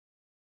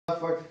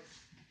Motherfucker.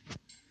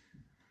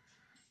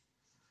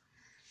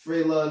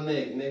 Free little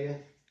nigga.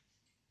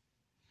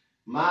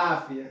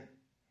 Mafia.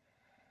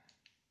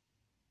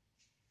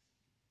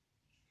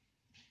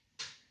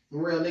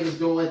 Real niggas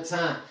doing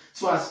time.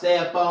 So I stay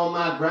up on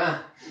my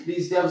grind.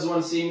 These devils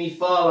wanna see me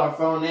fall off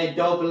on that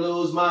dope and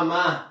lose my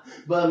mind.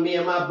 But me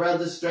and my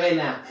brother straight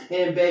now.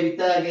 And baby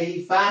thugger,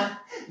 he fine.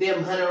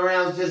 Them 100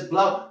 rounds just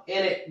blow.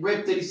 And it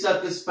ripped to these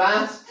suckers'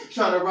 spines.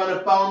 Tryna run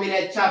up on me,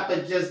 that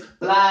chopper just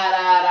blah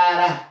da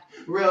da da.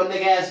 Real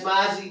nigga ass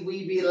Mozzie,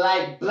 we be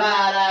like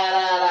blah da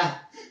da da.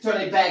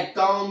 Turn it back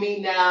on me,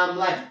 now I'm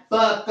like,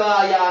 fuck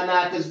all y'all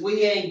now, cause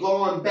we ain't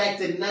going back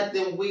to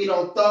nothing, we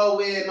don't throw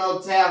in no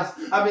towels.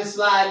 I've been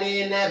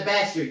sliding in that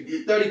back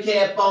street,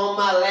 30K up on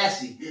my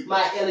lassie.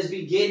 My L's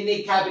be getting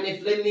it, copping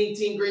it, flipping it,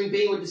 team green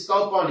bean with the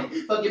scope on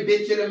it. Fuck your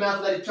bitch in the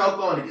mouth, let it choke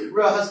on it.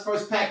 Real hus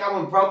first pack, I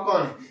went broke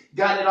on it.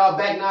 Got it all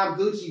back, now I'm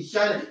Gucci.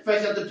 Shining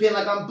fresh out the pen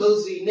like I'm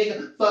Boosie.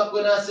 Nigga, fuck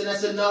with us and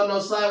that's a no-no.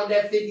 Slide with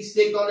that 50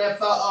 stick on that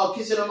fall,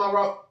 kiss it on my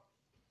rope.